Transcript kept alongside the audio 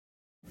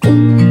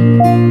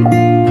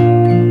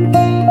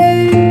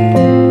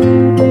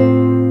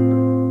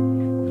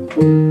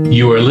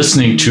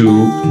listening to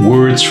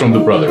Words from the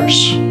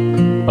Brothers,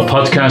 a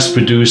podcast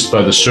produced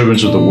by the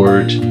Servants of the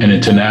Word, an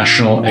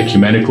international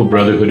ecumenical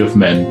brotherhood of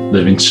men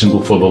living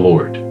single for the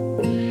Lord.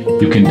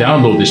 You can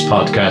download this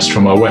podcast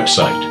from our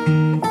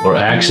website or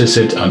access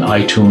it on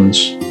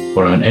iTunes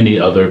or on any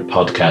other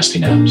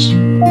podcasting apps.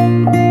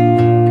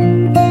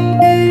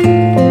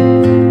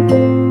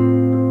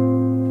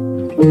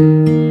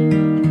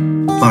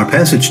 Our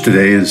passage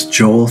today is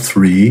Joel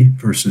 3,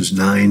 verses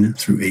 9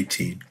 through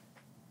 18.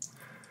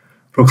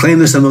 Proclaim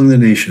this among the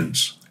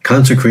nations,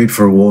 consecrate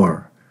for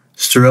war,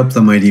 stir up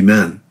the mighty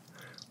men.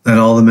 Let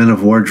all the men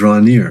of war draw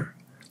near,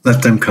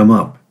 let them come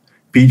up.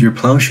 Beat your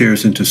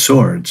plowshares into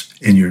swords,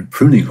 and your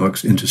pruning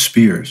hooks into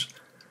spears.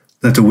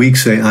 Let the weak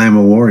say, I am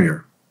a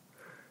warrior.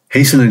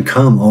 Hasten and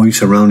come, all you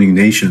surrounding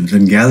nations,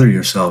 and gather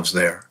yourselves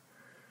there.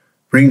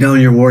 Bring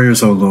down your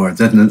warriors, O Lord,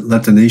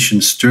 let the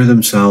nations stir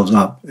themselves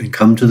up, and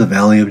come to the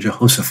valley of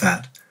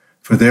Jehoshaphat,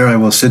 for there I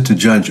will sit to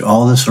judge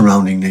all the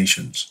surrounding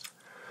nations.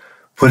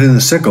 Put in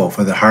the sickle,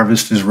 for the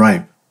harvest is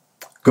ripe.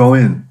 Go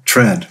in,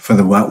 tread, for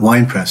the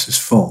winepress is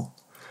full.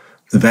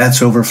 The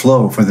vats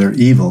overflow, for their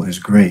evil is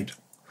great.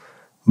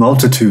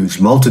 Multitudes,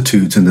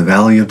 multitudes in the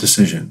valley of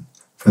decision,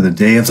 for the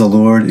day of the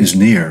Lord is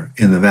near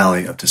in the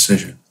valley of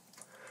decision.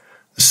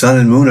 The sun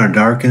and moon are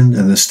darkened,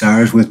 and the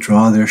stars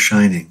withdraw their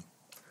shining.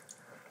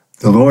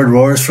 The Lord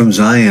roars from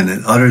Zion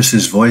and utters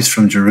his voice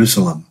from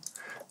Jerusalem,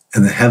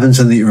 and the heavens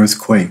and the earth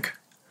quake.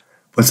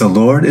 But the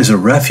Lord is a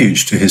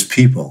refuge to his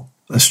people,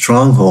 a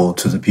stronghold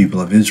to the people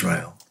of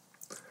Israel.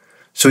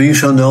 So you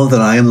shall know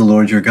that I am the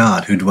Lord your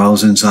God, who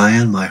dwells in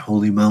Zion, my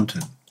holy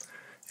mountain.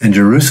 And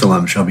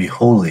Jerusalem shall be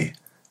holy,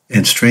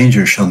 and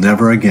strangers shall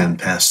never again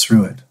pass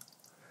through it.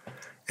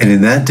 And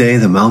in that day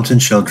the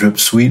mountains shall drip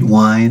sweet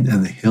wine,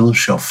 and the hills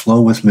shall flow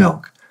with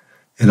milk,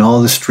 and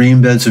all the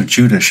stream beds of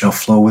Judah shall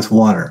flow with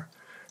water,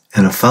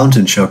 and a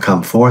fountain shall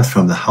come forth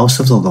from the house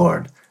of the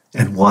Lord,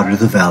 and water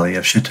the valley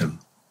of Shittim.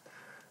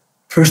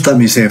 First, let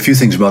me say a few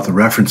things about the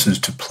references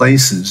to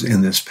places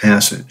in this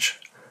passage.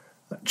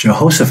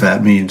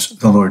 Jehoshaphat means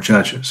the Lord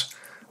judges.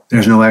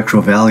 There's no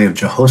actual valley of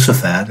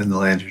Jehoshaphat in the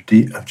land of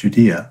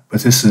Judea,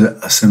 but this is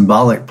a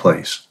symbolic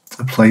place,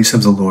 a place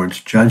of the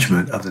Lord's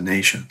judgment of the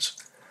nations.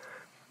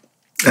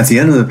 At the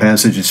end of the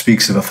passage, it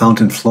speaks of a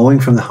fountain flowing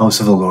from the house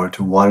of the Lord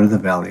to water the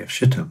valley of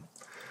Shittim.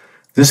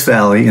 This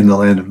valley in the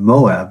land of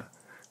Moab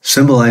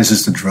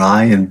symbolizes the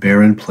dry and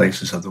barren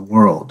places of the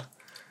world.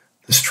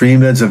 The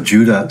streambeds of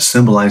Judah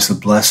symbolize the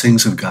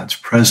blessings of God's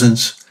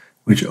presence,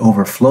 which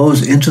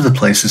overflows into the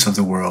places of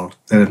the world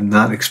that have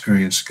not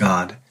experienced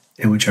God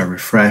and which are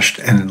refreshed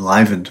and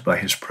enlivened by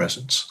his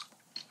presence.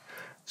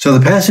 So the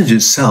passage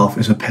itself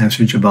is a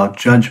passage about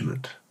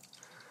judgment.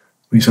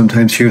 We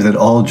sometimes hear that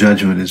all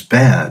judgment is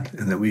bad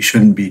and that we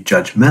shouldn't be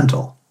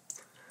judgmental.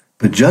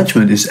 But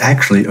judgment is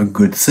actually a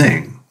good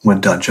thing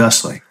when done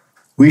justly.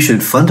 We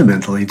should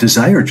fundamentally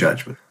desire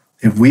judgment.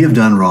 If we have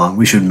done wrong,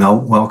 we should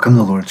welcome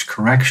the Lord's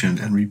correction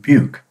and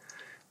rebuke.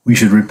 We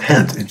should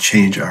repent and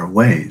change our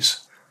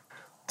ways.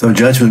 Though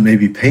judgment may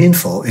be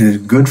painful, it is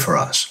good for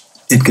us.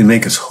 It can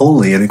make us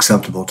holy and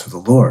acceptable to the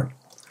Lord.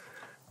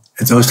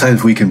 At those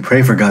times we can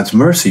pray for God's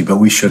mercy, but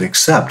we should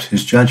accept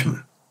his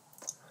judgment.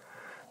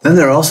 Then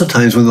there are also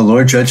times when the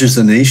Lord judges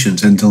the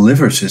nations and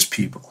delivers his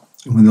people,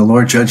 and when the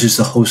Lord judges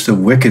the host of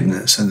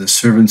wickedness and the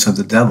servants of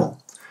the devil.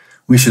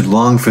 We should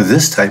long for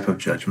this type of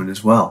judgment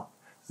as well.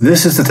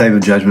 This is the type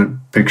of judgment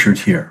pictured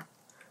here.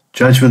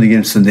 Judgment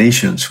against the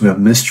nations who have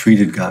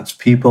mistreated God's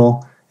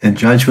people, and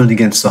judgment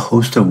against the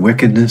host of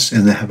wickedness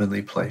in the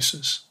heavenly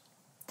places.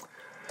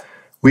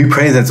 We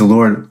pray that the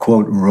Lord,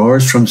 quote,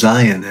 roars from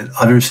Zion and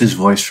utters his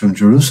voice from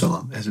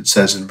Jerusalem, as it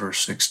says in verse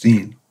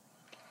 16.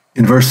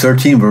 In verse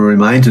 13, we're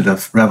reminded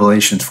of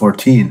Revelation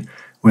 14,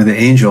 where the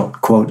angel,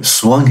 quote,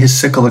 swung his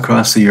sickle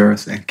across the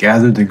earth and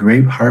gathered the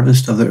grape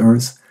harvest of the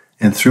earth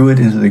and threw it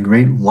into the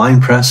great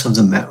winepress of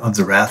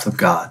the wrath of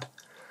God.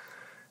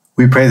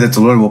 We pray that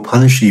the Lord will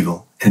punish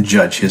evil and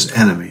judge his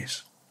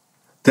enemies.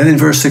 Then in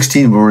verse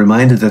 16, we're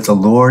reminded that the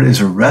Lord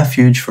is a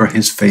refuge for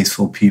his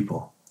faithful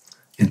people.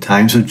 In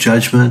times of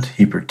judgment,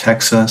 he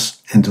protects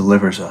us and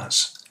delivers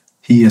us.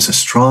 He is a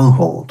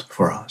stronghold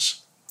for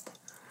us.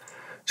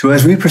 So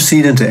as we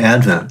proceed into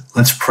Advent,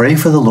 let's pray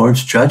for the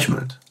Lord's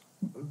judgment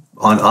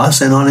on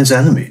us and on his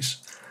enemies.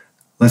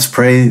 Let's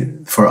pray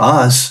for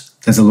us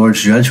that the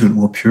Lord's judgment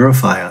will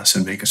purify us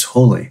and make us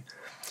holy.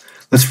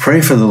 Let's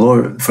pray for the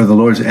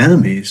Lord's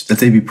enemies, that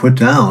they be put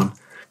down,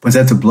 but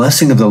that the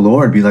blessing of the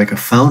Lord be like a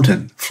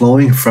fountain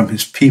flowing from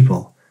his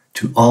people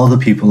to all the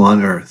people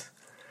on earth.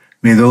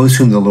 May those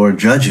whom the Lord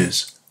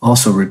judges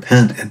also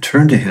repent and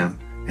turn to him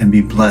and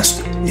be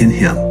blessed in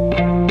him.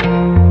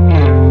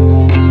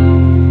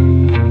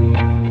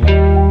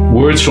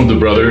 Words from the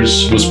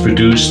Brothers was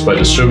produced by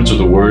the Servants of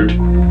the Word,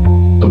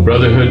 a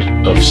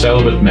brotherhood of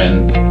celibate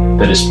men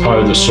that is part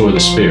of the Sword of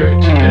the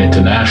Spirit, an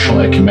international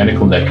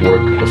ecumenical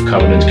network of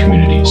covenant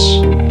communities.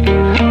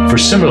 For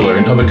similar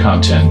and other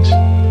content,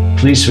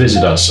 please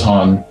visit us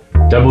on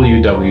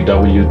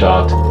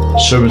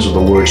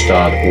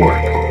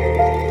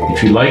www.servantsofthewords.org.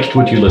 If you liked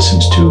what you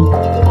listened to,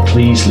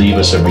 please leave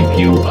us a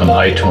review on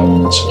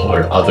iTunes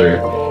or other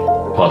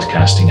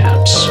podcasting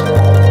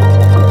apps.